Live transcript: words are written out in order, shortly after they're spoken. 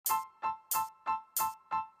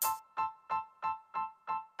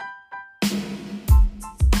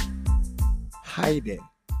Hi there,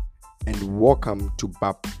 and welcome to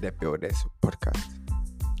BAP the Builders podcast.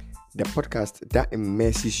 The podcast that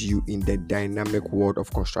immerses you in the dynamic world of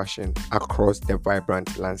construction across the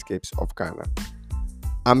vibrant landscapes of Ghana.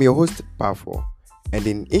 I'm your host, Pafo, and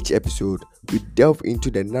in each episode, we delve into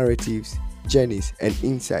the narratives, journeys, and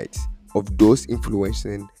insights of those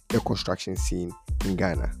influencing the construction scene in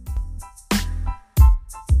Ghana.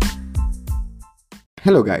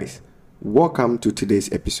 Hello guys, welcome to today's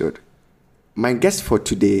episode. My guest for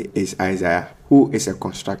today is Isaiah, who is a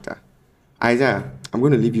constructor. Isaiah, I'm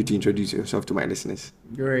going to leave you to introduce yourself to my listeners.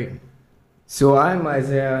 Great. So I'm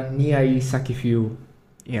Isaiah Nii Aryee Sackeyfio.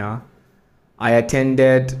 I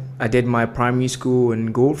did my primary school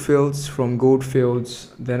in Goldfields. From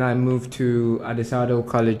Goldfields, then I moved to Adesado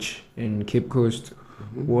College in Cape Coast,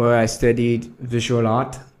 where I studied visual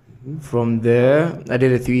art. From there, I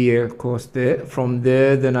did a 3-year course there. From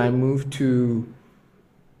there, then I moved to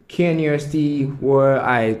University, where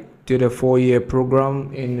I did a 4-year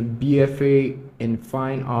program in BFA in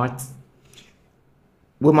Fine Art.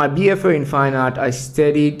 With my BFA in Fine Art, I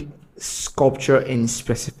studied sculpture in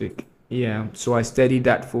specific. So I studied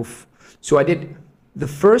that so I did, the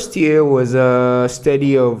first year was a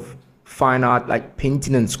study of fine art, like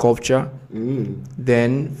painting and sculpture.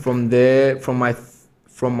 Then from there, from my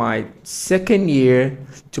second year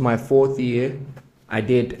to my 4th year,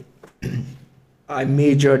 I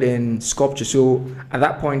majored in sculpture. So at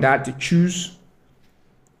that point, I had to choose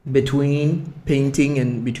between painting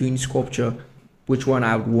and between sculpture, which one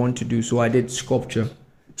I would want to do. So I did sculpture.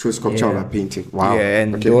 Choose sculpture over painting. Wow. Yeah,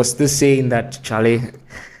 and there was this saying that, Charlie,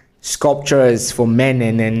 sculpture is for men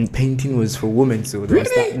and then painting was for women. So there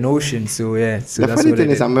was that notion. So the that's funny thing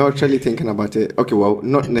is, I'm actually thinking about it. Okay, well,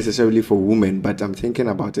 not necessarily for women, but I'm thinking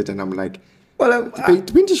about it and I'm like,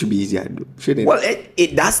 painting should be easier, shouldn't it? Well,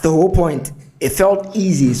 that's the whole point. It felt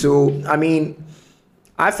easy. So, I mean,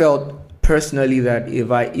 I felt personally that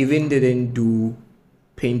if I even didn't do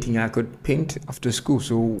painting, I could paint after school.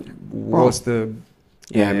 So, makes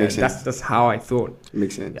sense. That's how I thought.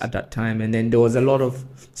 Makes sense. At that time. And then there was a lot of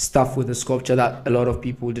stuff with the sculpture that a lot of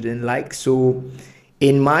people didn't like. So,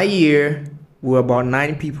 in my year, we were about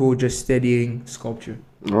 9 people just studying sculpture.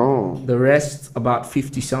 Oh. The rest, about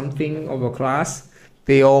 50-something of a class,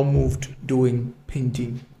 they all moved doing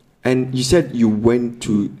painting. And you said you went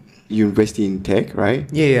to university in tech, right?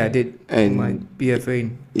 Yeah, I did. And my BFA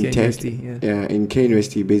in tech, University. Yeah, in K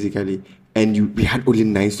University, basically. And we had only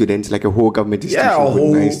 9 students, like a whole government institution. Yeah,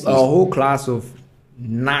 a whole class of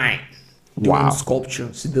 9 doing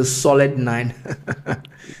sculpture. So the solid 9.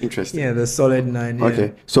 Interesting. Yeah, the solid 9. Yeah.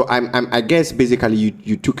 Okay, so I guess basically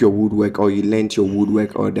you took your woodwork, or you learned your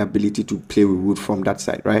woodwork, or the ability to play with wood from that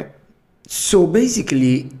side, right? So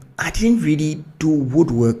basically, I didn't really do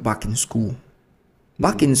woodwork back in school.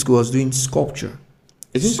 Back in school, I was doing sculpture.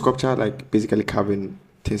 Isn't sculpture like basically carving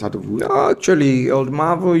things out of wood? No, actually, Old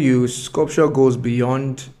Marvel, sculpture goes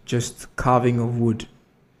beyond just carving of wood.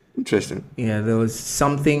 Interesting. Yeah, there was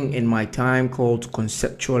something in my time called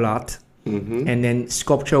conceptual art. And then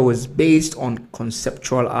sculpture was based on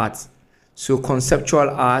conceptual art. So conceptual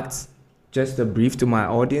art, just a brief to my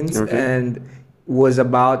audience, and was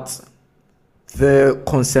about the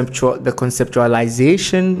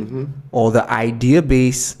conceptualization or the idea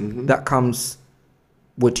base that comes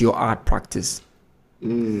with your art practice.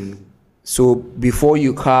 So before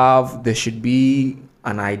you carve, there should be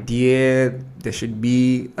an idea, there should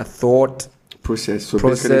be a thought process. So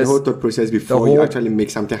basically the whole thought process before you actually make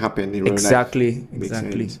something happen in real life. Exactly.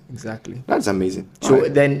 That's amazing. So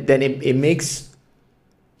then it makes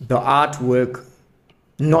the artwork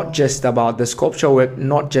not just about the sculpture work,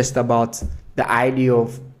 not just about the idea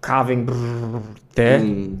of carving there,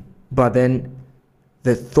 but then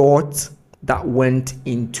the thought that went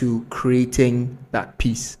into creating that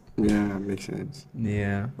piece. Yeah, makes sense.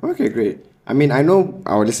 Yeah. Okay, great. I mean, I know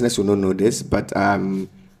our listeners will not know this, but I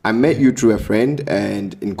met you through a friend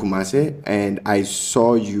and in Kumasi, and I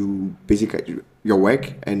saw you basically your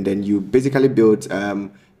work, and then you basically built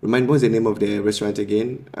remind me, what's the name of the restaurant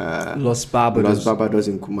again? Los Barbados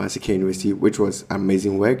in Kumasi K University, which was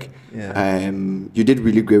amazing work. Yeah. You did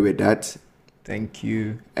really great with that. Thank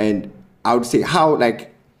you. And I would say, how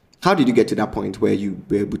did you get to that point where you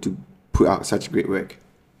were able to put out such great work?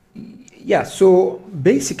 Yeah, so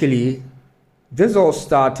basically, this all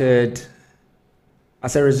started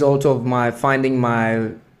as a result of my finding my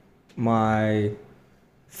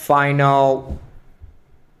final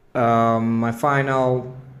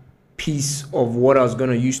piece of what I was going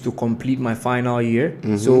to use to complete my final year.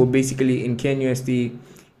 So basically in Ken University,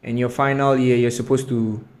 in your final year, you're supposed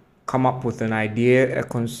to come up with an idea,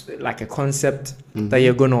 like a concept that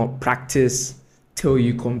you're going to practice till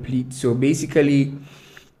you complete. So basically,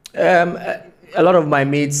 a lot of my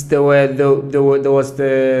mates, there was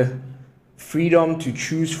the freedom to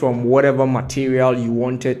choose from whatever material you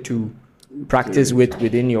wanted to practice with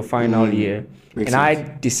within your final year. Makes And I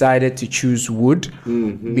sense. decided to choose wood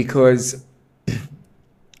because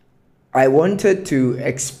I wanted to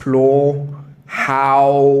explore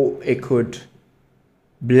how it could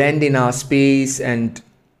blend in our space and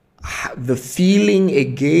the feeling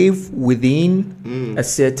it gave within a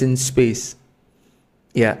certain space.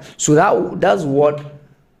 Yeah, so that's what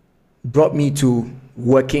brought me to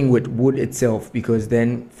working with wood itself, because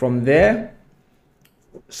then from there,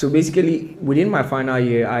 so basically within my final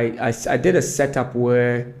year, I did a setup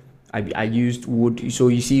where I used wood. So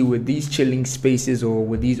you see, with these chilling spaces or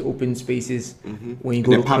with these open spaces, when you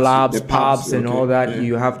go to clubs, pubs, and all that,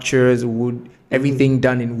 you have chairs, wood, everything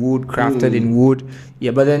done in wood, crafted in wood.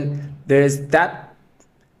 Yeah, but then there's that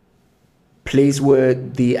place where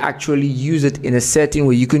they actually use it in a setting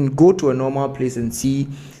where you can go to a normal place and see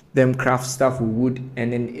them craft stuff with wood,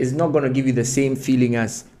 and then it's not going to give you the same feeling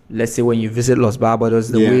as, let's say, when you visit Los Barbados,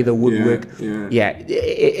 the way the woodwork,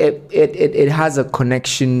 it has a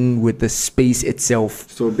connection with the space itself.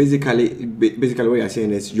 So basically what you're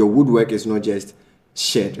saying is your woodwork is not just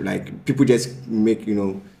shed, like people just make,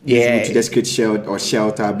 to just create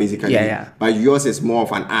shelter basically. But yours is more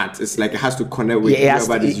of an art. It's like it has to connect with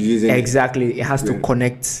whoever is using it. Exactly, it has to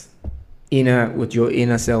connect with your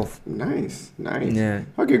inner self. Nice. Yeah.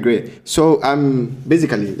 Okay, great. So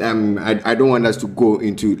basically I don't want us to go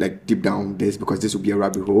into like deep down this, because this will be a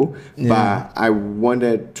rabbit hole. But I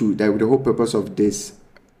wanted to, the whole purpose of this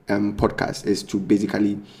podcast is to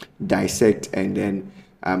basically dissect and then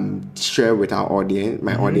share with our audience,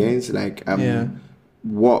 audience, like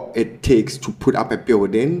what it takes to put up a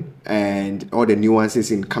building and all the nuances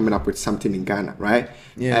in coming up with something in Ghana, right?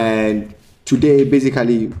 And today,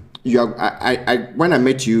 basically, when I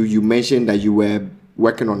met you, you mentioned that you were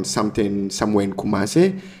working on something somewhere in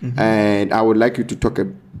Kumasi, and I would like you to talk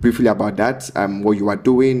briefly about that, what you are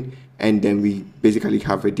doing, and then we basically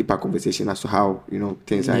have a deeper conversation as to how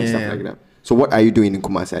things are and stuff like that. So, what are you doing in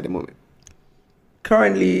Kumasi at the moment?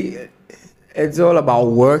 Currently, it's all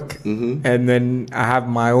about work, and then I have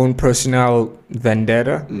my own personal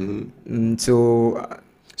vendetta.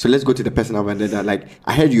 So let's go to the personal vendetta. Like,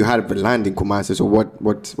 I heard you had land in Kumasi. So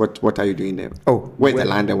what are you doing there? Oh, where's the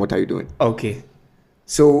land and what are you doing? Okay,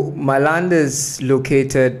 so my land is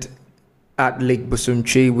located at Lake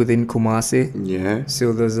Bosomtwe within Kumasi. Yeah.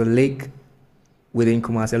 So there's a lake within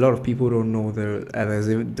Kumasi. A lot of people don't know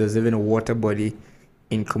there's even a water body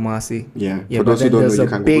in Kumasi. Yeah. For those who don't know, you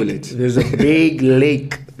can Google it. There's a big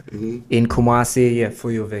lake in Kumasi,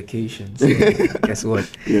 for your vacation. So guess what?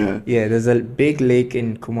 Yeah, there's a big lake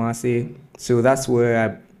in Kumasi. So that's where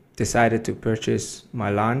I decided to purchase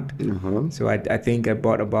my land. So I think I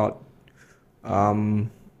bought about 2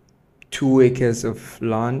 acres of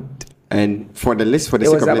land. And for the sake of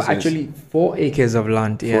listeners, it was actually 4 acres of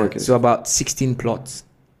land. Yeah, 4 acres. So about 16 plots.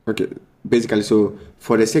 Okay. Basically, so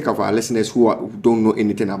for the sake of our listeners who don't know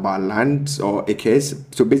anything about land or acres,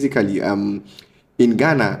 so basically, in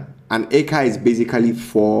Ghana, an acre is basically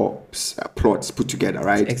 4 plots put together,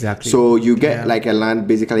 right? Exactly. So you get like a land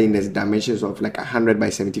basically in the dimensions of like 100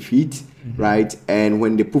 by 70 feet, right? And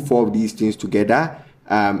when they put 4 of these things together,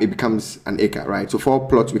 it becomes an acre, right? So 4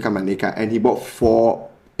 plots become an acre, and he bought 4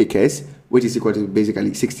 acres, which is equal to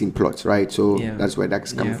basically 16 plots, right? So that's where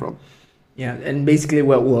that's come from. Yeah, and basically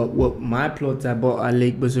what my plots I bought at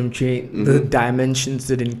Lake Bosomtwe, the dimensions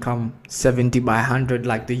didn't come 70 by 100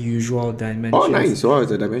 like the usual dimensions. Oh, nice. So what was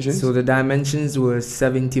the dimensions? So the dimensions were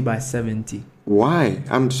 70 by 70. Why?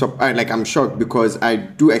 I'm shocked, because I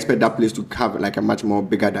do expect that place to have like a much more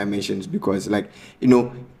bigger dimensions, because like,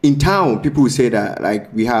 in town, people will say that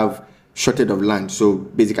like we have shortage of land, so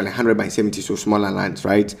basically 100 by 70, so smaller lands,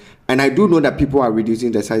 right? And I do know that people are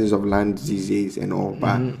reducing the sizes of land these days and all,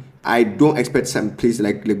 but I don't expect some place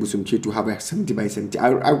like Lake Bosomtwe to have a 70 by 70.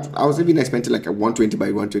 I was even expecting like a 120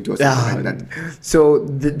 by 120 or something like that. So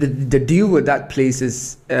the deal with that place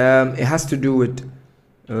is it has to do with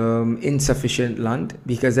insufficient land,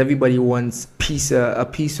 because everybody wants a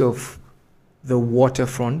piece of the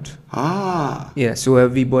waterfront. Yeah, so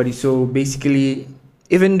basically,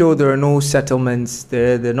 even though there are no settlements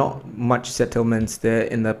there are not much settlements there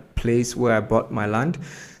in the place where I bought my land,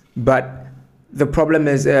 but the problem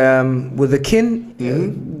is with the kin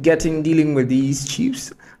dealing with these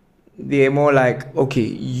chiefs, they're more like, okay,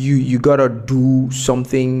 you gotta do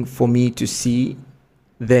something for me to see,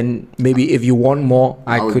 then maybe if you want more,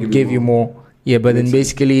 I could give you more. Yeah, but then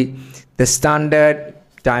basically the standard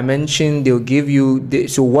dimension they'll give you,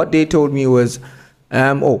 so what they told me was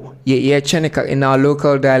Chenika in our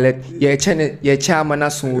local dialect, so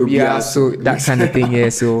that kind of thing, yeah.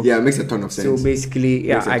 So yeah, it makes a ton of sense. So basically,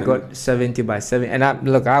 yeah, I got 70 by 7, and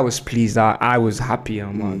I was pleased. I was happy.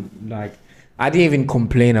 Like, I didn't even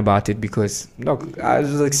complain about it because look, I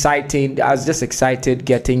was excited. I was just excited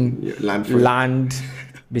getting land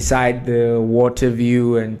beside the water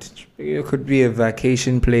view, and it could be a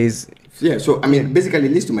vacation place. Yeah, so I mean, basically,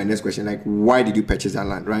 it leads to my next question: like, why did you purchase that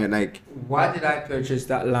land, right? Like, why did I purchase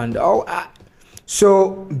that land?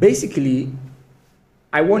 So basically,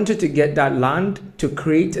 I wanted to get that land to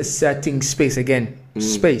create a certain space again.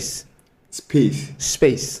 Space.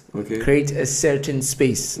 Okay. Create a certain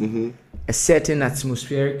space, a certain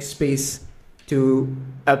atmospheric space, to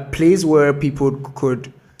a place where people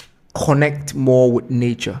could connect more with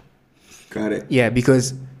nature. Got it. Yeah,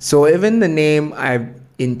 because so even the name I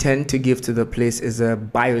intend to give to the place is a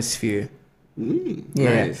biosphere.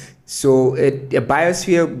 Yeah. Nice. So a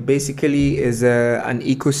biosphere basically is an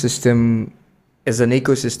ecosystem.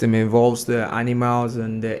 Involves the animals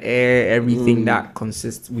and the air, everything that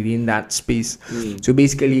consists within that space. So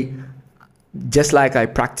basically, just like I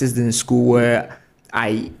practiced in school, where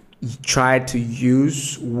I tried to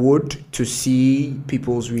use wood to see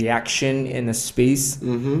people's reaction in a space.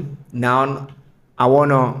 Now I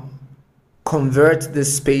want to convert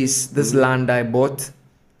this space, this land I bought,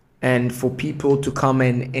 and for people to come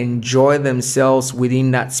and enjoy themselves within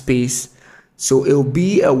that space. So it'll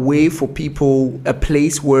be a way for people, a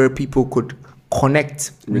place where people could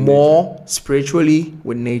connect with more nature, spiritually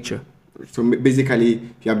with nature. So basically,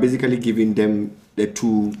 you are basically giving them the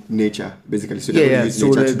true nature, basically. So they're going to use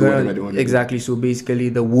nature to do whatever they want. Exactly. So basically,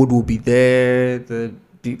 the wood will be there,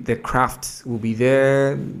 the crafts will be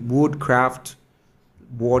there, wood, craft,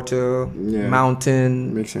 water,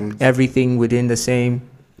 mountain, makes sense. Everything within the same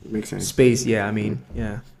space. Yeah, I mean,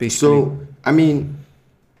 basically. So, I mean,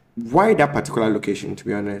 why that particular location, to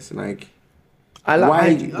be honest? Like, why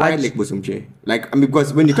Lake Bosomtwe? Like, I mean,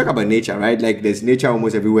 because when you talk about nature, right? Like, there's nature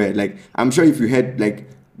almost everywhere. Like, I'm sure if you had, like,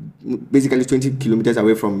 basically 20 kilometers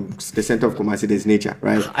away from the center of Kumasi, there's nature,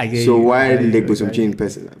 right? So why Lake Bosomtwe in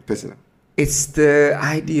personal? It's the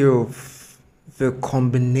idea of the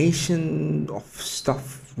combination of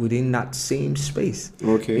stuff within that same space.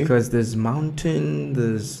 Okay. Because there's mountain,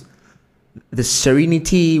 there's the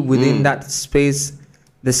serenity within that space.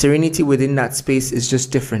 The serenity within that space is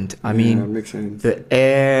just different. I mean, makes sense. The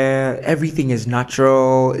air, everything is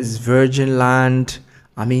natural, is virgin land.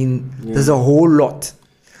 I mean, there's a whole lot.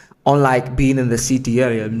 Unlike being in the city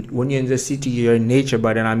area, when you're in the city, you're in nature.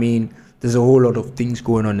 But then, I mean, there's a whole lot of things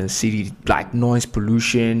going on in the city, like noise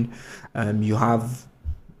pollution. You have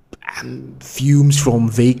fumes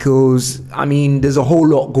from vehicles. I mean, there's a whole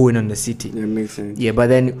lot going on in the city. Yeah, makes sense. Yeah, but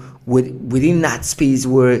then within that space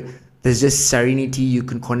where there's just serenity, you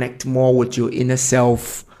can connect more with your inner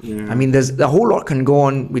self. I mean, there's a whole lot can go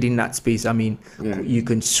on within that space. I mean, you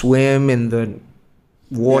can swim in the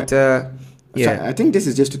water. So I think this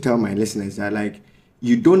is just to tell my listeners that, like,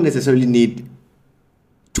 you don't necessarily need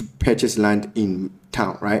to purchase land in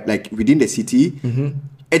town, right? Like, within the city,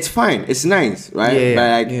 it's fine, it's nice, right?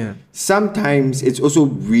 But like, sometimes it's also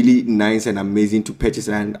really nice and amazing to purchase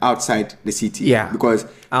land outside the city. Yeah, because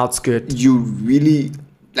outskirts, you really,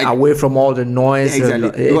 like, away from all the noise.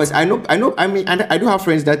 Exactly. Because I know. I mean, and I do have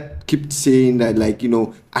friends that keep saying that, like, you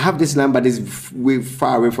know, I have this land, but it's way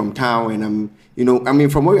far away from town, and I'm, you know, I mean,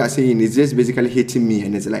 from what you are saying, it's just basically hitting me,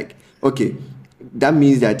 and it's like, okay, that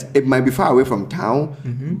means that it might be far away from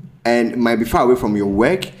town, and it might be far away from your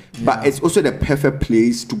work, but it's also the perfect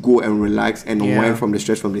place to go and relax and unwind from the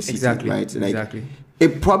stress from the city, right? Like,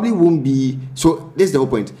 it probably won't be. So this is the whole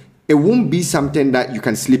point. It won't be something that you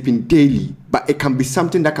can sleep in daily, but it can be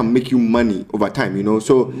something that can make you money over time, you know?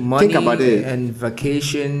 So money, think about it. And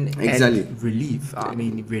vacation and relief. I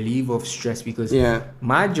mean, relief of stress, because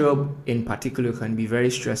my job in particular can be very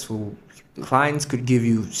stressful. Clients could give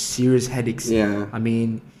you serious headaches. I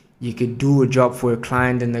mean, you could do a job for a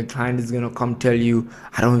client and the client is going to come tell you,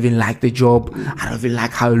 I don't even like the job. I don't even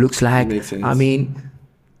like how it looks like. Makes sense. I mean,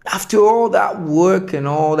 after all that work and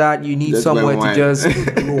all that, you need somewhere to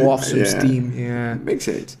just blow off some steam. Makes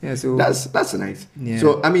sense. So that's nice.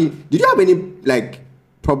 So, I mean, did you have any, like,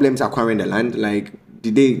 problems acquiring the land? Like,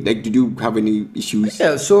 did you have any issues?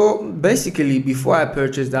 So basically, before I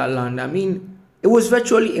purchased that land, I mean, it was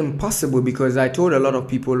virtually impossible, because I told a lot of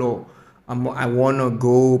people, I want to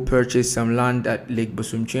go purchase some land at Lake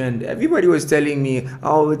Bosomtwe, and everybody was telling me,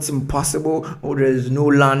 it's impossible, there's no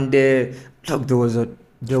land there. Look,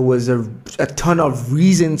 there was a ton of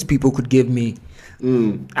reasons people could give me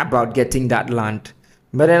about getting that land.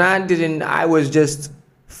 But then I was just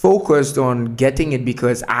focused on getting it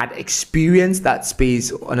because I had experienced that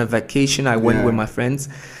space on a vacation. I went with my friends,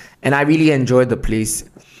 and I really enjoyed the place.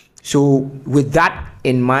 So with that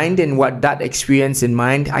in mind and what that experience in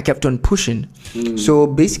mind, I kept on pushing. So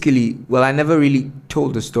basically, well, I never really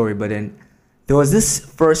told the story, but then there was this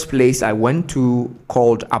first place I went to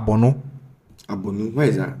called Abono. Abono, where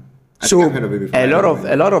is that? So a lot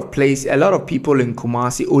of people in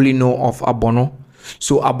Kumasi only know of Abono.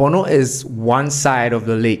 So Abono is one side of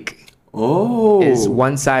the lake. Oh, Is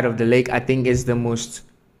one side of the lake. I think is the most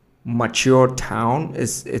mature town.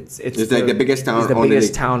 It's like the biggest town. It's the on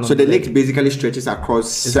biggest the lake. town. So the lake basically stretches across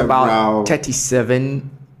It's several about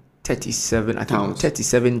 37 I think Towns.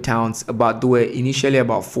 37 towns. There were initially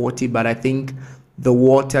about 40, but I think the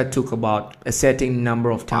water took about a certain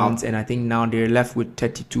number of towns, and I think now they're left with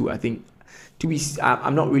 32. I think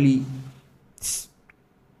I'm not really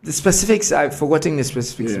the specifics. I've forgotten the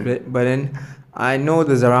specifics, but then I know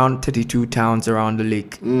there's around 32 towns around the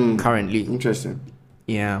lake currently. Interesting.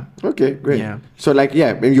 Yeah. Okay, great. Yeah. So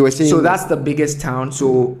when you were saying, so that's the biggest town.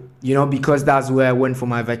 So because that's where I went for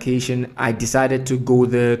my vacation, I decided to go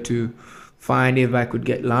there to find if I could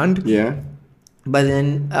get land. Yeah. But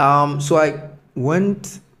then so I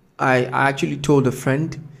went. I actually told a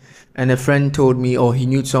friend, and a friend told me, he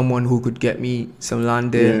knew someone who could get me some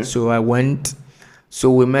land there. Yeah. So I went. So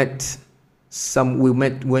we went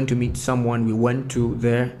to meet someone. We went to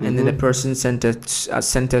there, and then the person sent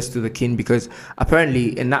us to the king, because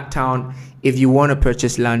apparently in that town, if you want to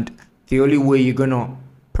purchase land, the only way you're gonna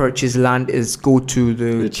purchase land is go to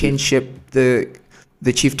the kinship, the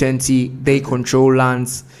chieftaincy. They control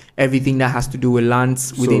lands, everything that has to do with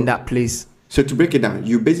lands within that place. So to break it down,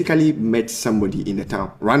 you basically met somebody in the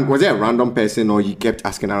town. Was it a random person, or you kept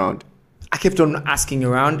asking around? I kept on asking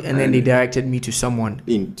around, and then they directed me to someone.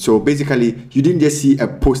 So basically, you didn't just see a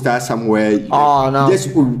poster somewhere. No.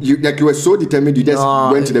 You were so determined, you just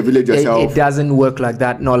went to the village yourself. It doesn't work like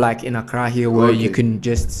that. Not like in Accra here, where you can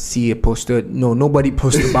just see a poster. No, nobody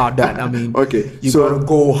posts about that. I mean, you gotta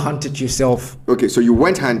go hunt it yourself. Okay, so you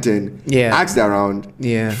went hunting, asked around,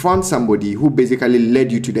 found somebody who basically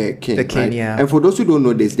led you to the king. The king, right? yeah. And for those who don't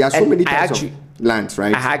know this, there are so many types of lands,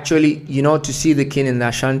 right? I actually, to see the king in the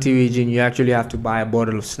Ashanti region, you actually have to buy a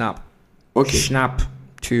bottle of snap. Snap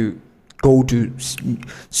to go to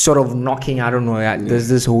sort of knocking. I don't know. There's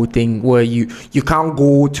this whole thing where you can't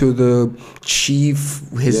go to the chief,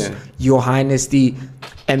 your highness,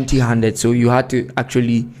 empty-handed. So you had to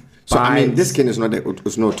actually. So I mean, this king is not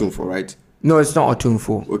Otunfo, right? No, it's not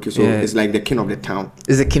Otunfo. Okay, so it's like the king of the town.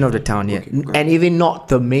 It's the king of the town, yeah, and even not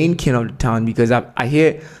the main king of the town, because I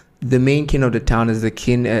hear. The main king of the town is the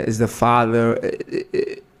king, is the father.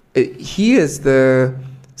 He is the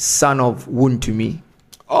son of Wuntumi.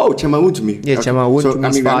 Oh, Chema Wuntumi. Yeah, Chema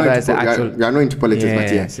Wuntumi's father is the actual. We are not into politics,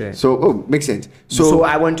 but yeah. So, makes sense. So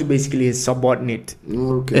I went to basically his subordinate.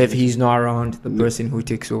 Okay. If he's not around, the person who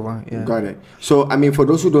takes over. Yeah. Got it. So, I mean, for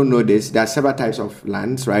those who don't know this, there are several types of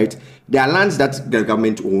lands, right? There are lands that the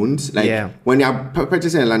government owns. Like when you are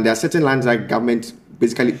purchasing a land, there are certain lands that government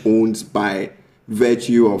basically owns by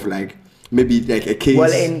virtue of maybe like a case.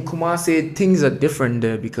 Well, in Kumasi, things are different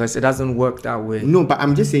there because it doesn't work that way. No, but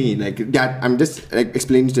I'm just saying I'm just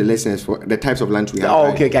explaining to the listeners for the types of lands we have. Oh,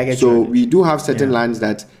 okay, I get you. So we do have certain lands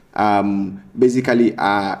that basically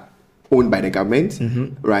are owned by the government,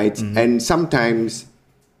 right? And sometimes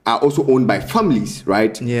are also owned by families,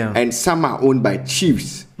 right? Yeah. And some are owned by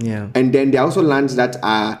chiefs. Yeah. And then there are also lands that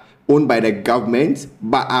are owned by the government,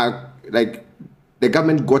 but are the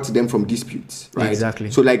government got them from disputes, right?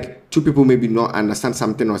 Exactly. So two people maybe not understand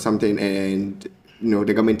something or something, and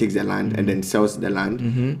the government takes the land and then sells the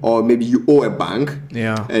land, or maybe you owe a bank,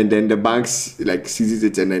 and then the bank seizes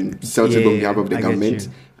it and then sells it on behalf of the government.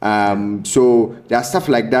 So there are stuff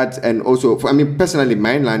like that, and also personally,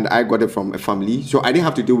 my land I got it from a family, so I didn't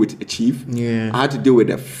have to deal with a chief. I had to deal with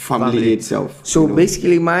the family itself. So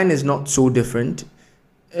basically, mine is not so different.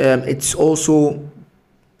 It's also.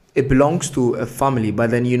 It belongs to a family,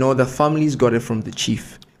 but then the families got it from the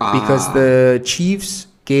chief because the chiefs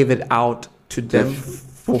gave it out to them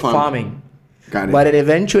for farming. Got it. But then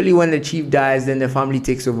eventually, when the chief dies, then the family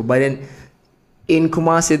takes over. But then in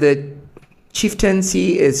Kumasi, the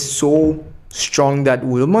chieftaincy is so strong that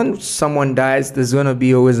when someone dies, there's gonna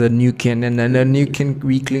be always a new king, and then the new king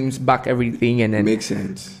reclaims back everything, and then makes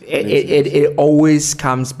sense. It always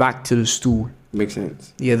comes back to the stool. Makes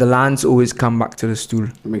sense. Yeah, the lands always come back to the stool.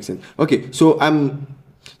 Makes sense. Okay, so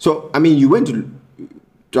you went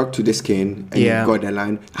to talked to this king and Yeah. you got the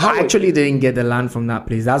land. I actually didn't get the land from that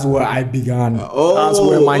place. That's where I began. Oh, That's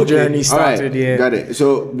where my okay. journey started. All right. Yeah. Got it.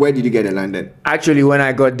 So where did you get the land then? Actually, when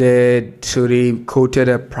I got there, so they quoted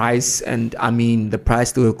a price, and I mean the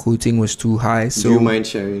price they were quoting was too high. So Do you mind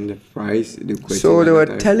sharing the price? So they were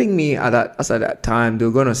telling me at that time they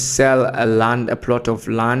were gonna sell a plot of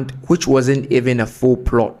land, which wasn't even a full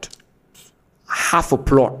plot, half a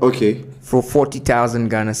plot. Okay. For 40,000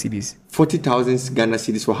 Ghana cedis. 40,000 Ghana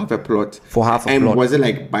cedis for half a plot. For half a and plot. And was it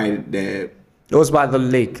like by the? It was by the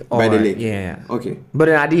lake. By the lake. Yeah. Okay. But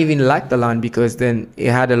then I didn't even like the land because then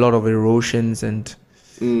it had a lot of erosions and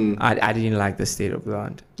I didn't like the state of the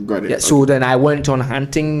land. Got it. Yeah. Okay. So then I went on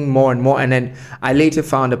hunting more and more, and then I later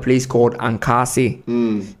found a place called Ankasi,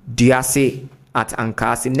 Diase at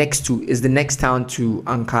Ankasi. The next town to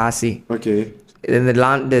Ankasi. Okay. Then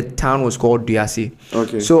the town was called Diase.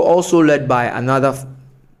 Okay. So also led by another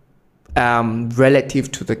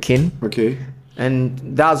relative to the king. Okay. And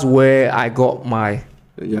that's where I got my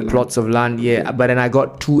plots of land. Yeah. But then I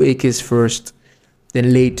got 2 acres first.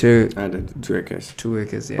 Then later added 2 acres. 2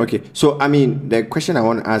 acres, yeah. Okay. So I mean the question I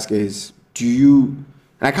want to ask is,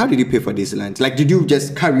 how did you pay for these lands? Like, did you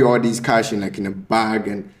just carry all these cash in a bag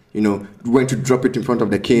and went to drop it in front of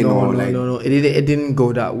the king? No. It didn't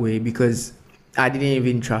go that way because I didn't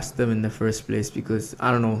even trust them in the first place because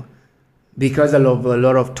I don't know, because I love a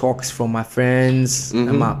lot of talks from my friends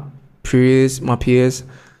and my peers.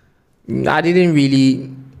 I didn't really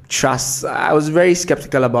trust. I was very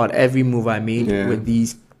skeptical about every move I made with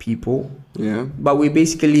these people. Yeah. But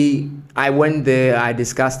I went there. I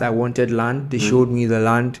discussed. I wanted land. They showed me the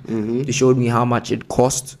land. They showed me how much it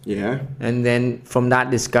cost. Yeah. And then from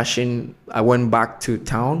that discussion, I went back to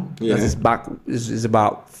town. Yeah. This is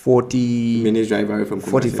about 40 minutes drive away from Kumasi.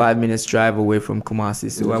 45 minutes drive away from Kumasi.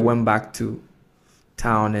 So I went back to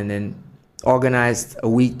town and then organized a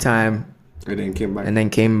week time. And then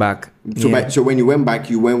came back. So when you went back,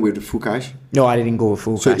 you went with full cash? No, I didn't go with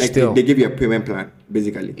full cash. So they gave you a payment plan,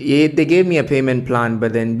 basically? Yeah, they gave me a payment plan,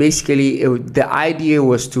 but then basically the idea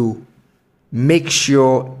was to make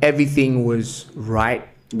sure everything was right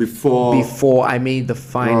before I made the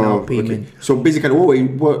final payment. Okay. So basically,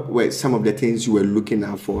 what were some of the things you were looking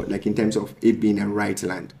out for, like in terms of it being a right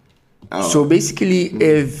land? So basically,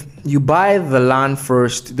 if you buy the land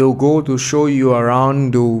first, they'll go to show you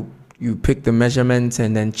around. You pick the measurements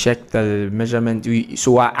and then check the measurement.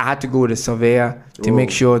 So I had to go with a surveyor to make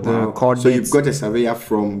sure the coordinates. So you've got a surveyor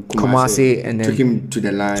from Kumasi and then took him to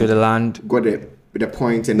the land. Got the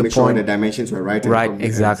points and make sure the dimensions were right. Right,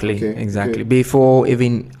 exactly. Before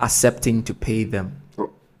even accepting to pay them.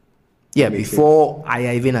 Yeah, before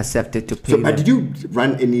I even accepted to pay. So, but did you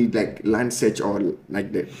run any land search or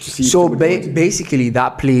like that? So basically,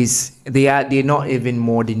 that place they're not even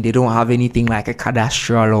modern. They don't have anything like a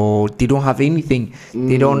cadastral, or they don't have anything.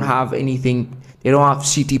 They don't have anything. They don't have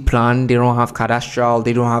city plan. They don't have cadastral.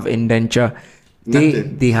 They don't have indenture.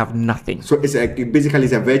 They have nothing. So it's basically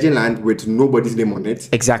it's a virgin land with nobody's name on it.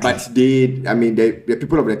 Exactly. But the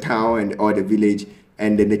people of the town or the village.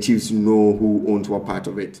 And then the chiefs know who owns what part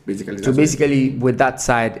of it, basically. So basically, with that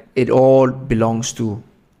side, it all belongs to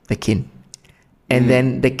the king. And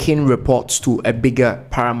then the king reports to a bigger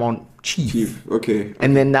paramount chief. Okay.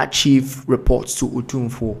 And then that chief reports to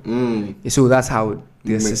Utumfo. So that's how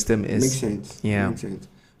the system is. Makes sense. Yeah. Makes sense.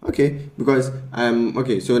 Okay. Because,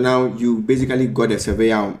 so now you basically got a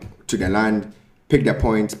surveyor to the land, pick the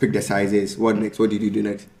points, pick the sizes. What next? What did you do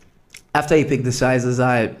next? After he picked the sizes,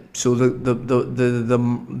 the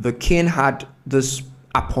king had this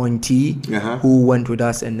appointee who went with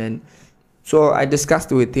us, and then so I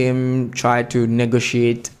discussed with him, tried to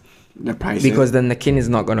negotiate the price because then the king is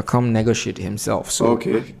not going to come negotiate himself. So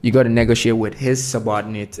you got to negotiate with his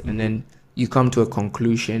subordinate, and then you come to a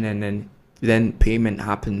conclusion, and then payment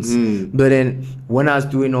happens. But then when I was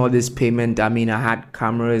doing all this payment, I had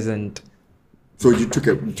cameras and. So you took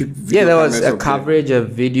video. There was a coverage, a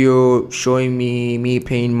video showing me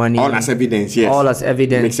paying money. All as evidence, yes. All as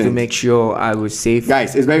evidence to make sure I was safe.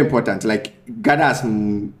 Guys, it's very important. Like, gather as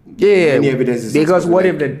many evidence. Because what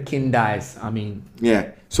if the king dies? Yeah.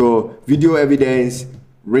 So video evidence,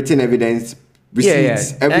 written evidence,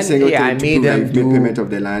 receipts, every single thing I made them do payment of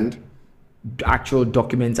the land. Actual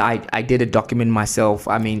documents. I did a document myself.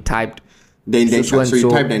 Typed. The indenture. So you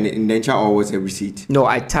typed an indenture or was a receipt? No,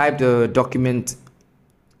 I typed a document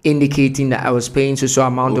indicating that I was paying so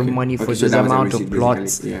amount of money for this amount of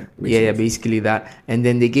plots. Basically that. And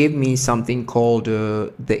then they gave me something called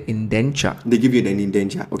the indenture. They give you the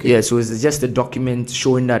indenture. Okay. Yeah, so it's just a document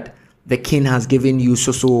showing that the king has given you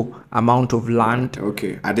so amount of land.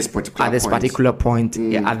 Okay. At this particular point.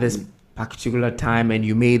 At this particular time and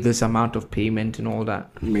you made this amount of payment and all that.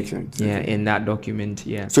 Makes sense. Yeah, Okay. in that document.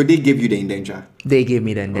 Yeah. So they gave you the indenture. They gave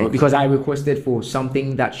me the indenture Okay. because I requested for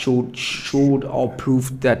something that showed or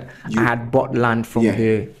proved that I had bought land from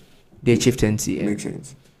their chieftaincy. Yeah. Makes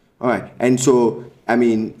sense. All right. And so, I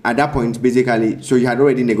mean, at that point, basically, so you had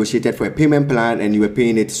already negotiated for a payment plan and you were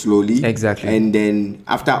paying it slowly. Exactly. And then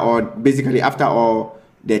after all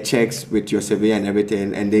the checks with your survey and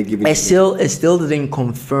everything, and they give it. It still didn't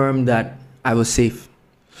confirm that I was safe.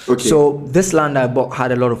 Okay. So this land I bought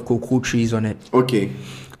had a lot of cocoa trees on it. Okay.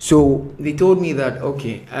 So they told me that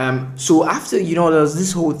so after there was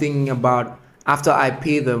this whole thing about after I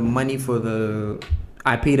paid a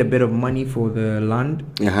bit of money for the land.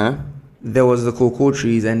 There was the cocoa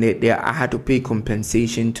trees, and I had to pay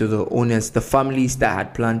compensation to the owners, the families that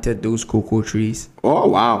had planted those cocoa trees. Oh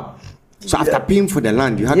wow! So after paying for the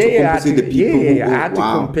land, you had to compensate the people. I had to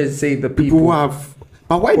compensate the people who have.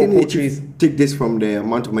 But why didn't trees. they take this from the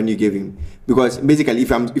amount of money you gave him? Because basically,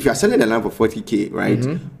 if you're selling the land for 40K, right,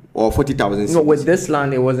 or 40,000. No, with this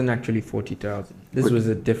land, it wasn't actually 40,000. This was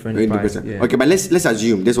a different price. Yeah. Okay, but let's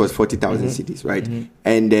assume this was 40,000 cedis, right?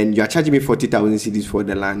 And then you are charging me 40,000 cedis for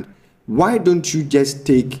the land. Why don't you just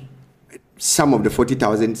take some of the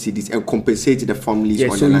 40,000 cedis and compensate the families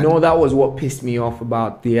on the land? So that was what pissed me off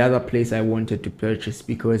about the other place I wanted to purchase,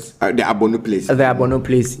 because the Abono place. The Abono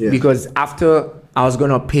place, because after I was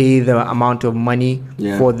gonna pay the amount of money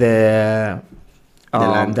for the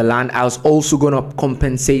land, I was also gonna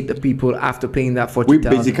compensate the people after paying that 40,000.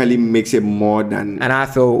 Which basically makes it more than. And I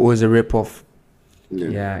thought it was a rip-off.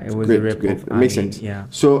 Yeah, it was a rip-off. It makes sense. Yeah.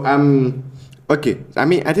 So okay. I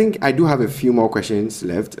mean, I think I do have a few more questions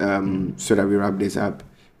left. So that we wrap this up.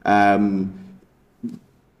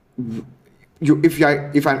 If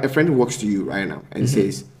a friend walks to you right now and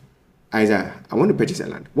says, Isaiah, I want to purchase a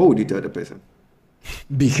land, what would you tell the person?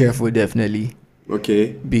 Be careful, definitely.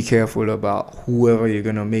 Okay. Be careful about whoever you're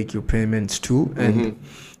gonna make your payments to, and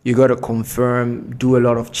you gotta confirm, do a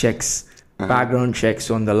lot of checks, background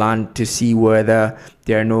checks on the land to see whether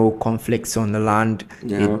there are no conflicts on the land.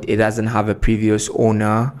 It doesn't have a previous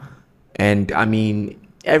owner, and I mean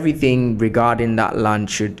everything regarding that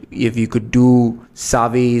land should. If you could do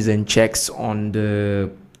surveys and checks on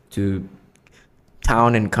the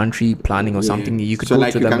town and country planning or something, you could go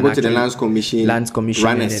to them. You can go to the lands commission,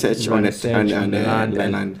 run a search on the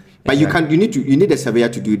land. But exactly. you need a surveyor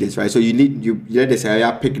to do this, right? So you let the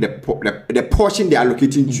surveyor pick the portion they are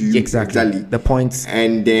allocating to you exactly the points,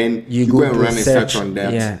 and then you go and run a search on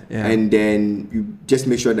that, and then you just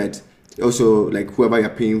make sure that also like whoever you're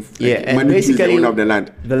paying, and money basically to the owner of the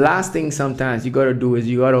land. The last thing sometimes you gotta do is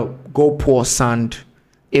you gotta go pour sand,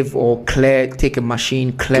 take a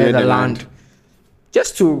machine, clear the land.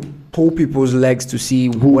 Just to pull people's legs to see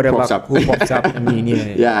who pops up. I mean,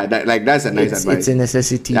 that's a nice advice. It's a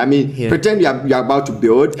necessity. I mean, pretend you're about to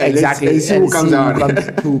build, and let's see who comes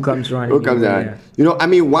out. Who comes running? Who comes out? I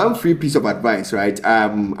mean, one free piece of advice, right?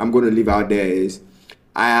 I'm going to leave out there is,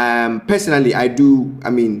 personally,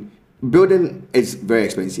 building is very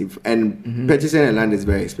expensive, and purchasing a land is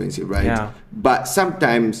very expensive, right? Yeah. But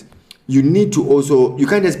sometimes you need to also, you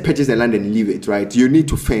can't just purchase the land and leave it, right? You need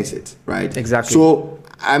to fence it, right? Exactly. So,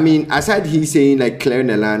 I mean, aside he's saying clear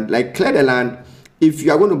the land, if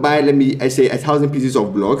you are going to buy, I say 1,000 pieces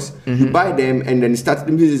of blocks, you buy them and then start,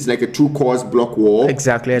 this is like a 2-course block wall.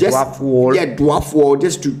 Exactly, dwarf wall. Yeah, dwarf wall,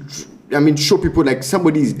 just to, show people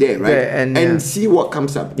somebody is there, right? And see what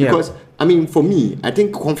comes up. Because, for me, I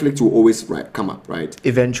think conflict will always come up, right?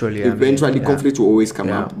 Eventually. Conflict will always come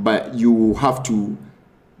up, but you have to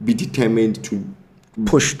be determined to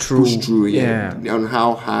push through. On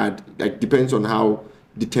how hard, depends on how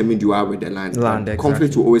determined you are with the land. Exactly.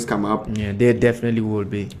 Conflict will always come up. Yeah, there definitely will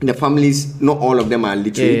be. The families, not all of them are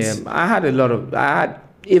literate.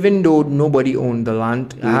 Even though nobody owned the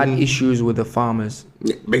land, I had issues with the farmers.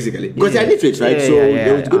 Yeah, basically. Because they're literate, right?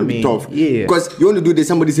 It's going to be tough. Yeah. Because you want to do this,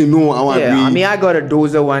 somebody say, no, I want to agree. I got a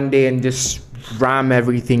dozer one day and just ram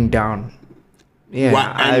everything down. Yeah,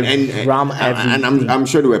 ram everything. And I'm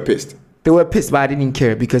sure they were pissed. They were pissed, but I didn't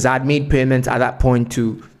care because I'd made payments at that point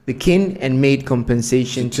to the king and made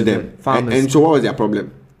compensation to the farmers. And so what was their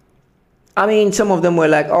problem? Some of them were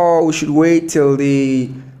like, oh, we should wait till they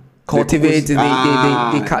cultivate, they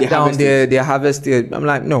cut down their harvest. I'm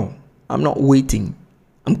like, no, I'm not waiting.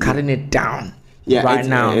 I'm cutting it down right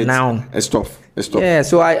now. It's tough. Yeah,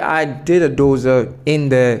 so I did a dozer in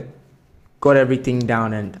there, got everything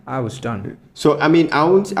down, and I was done. So I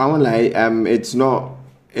won't lie. It's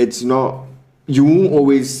not. You won't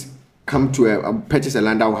always come to purchase a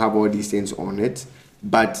land that will have all these things on it.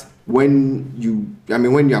 But when you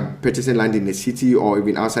are purchasing land in a city or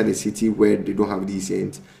even outside the city where they don't have these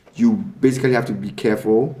things, you basically have to be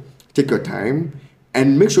careful, take your time,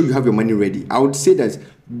 and make sure you have your money ready. I would say that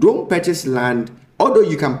don't purchase land, although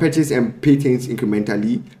you can purchase and pay things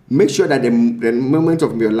incrementally. Make sure that the moment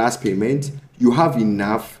of your last payment, you have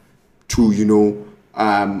enough to,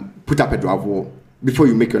 put up a draft wall before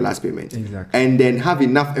you make your last payment. Exactly. And then have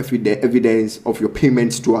enough evidence of your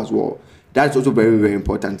payments too as well. That's also very, very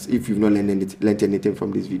important if you've not learned anything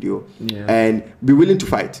from this video. Yeah. And be willing to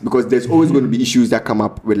fight, because there's always going to be issues that come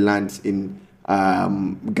up with lands in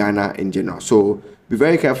Ghana in general. So be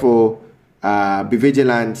very careful, be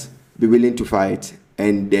vigilant, be willing to fight,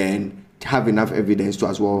 and then have enough evidence to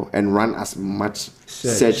as well, and run as much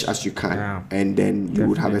search as you can. Yeah. And then you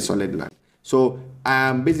would have a solid land. So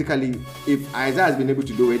basically, if Isaiah has been able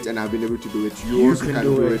to do it and I've been able to do it, you also can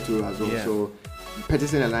do it too as well. Yeah. So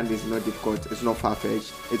purchasing a land is not difficult, it's not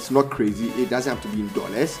far-fetched, it's not crazy, it doesn't have to be in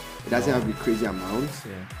dollars, it doesn't have to be crazy amounts.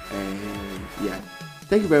 Yeah. And yeah,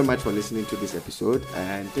 thank you very much for listening to this episode,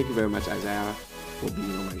 and thank you very much, Isaiah, for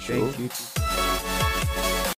being on my show. Thank you.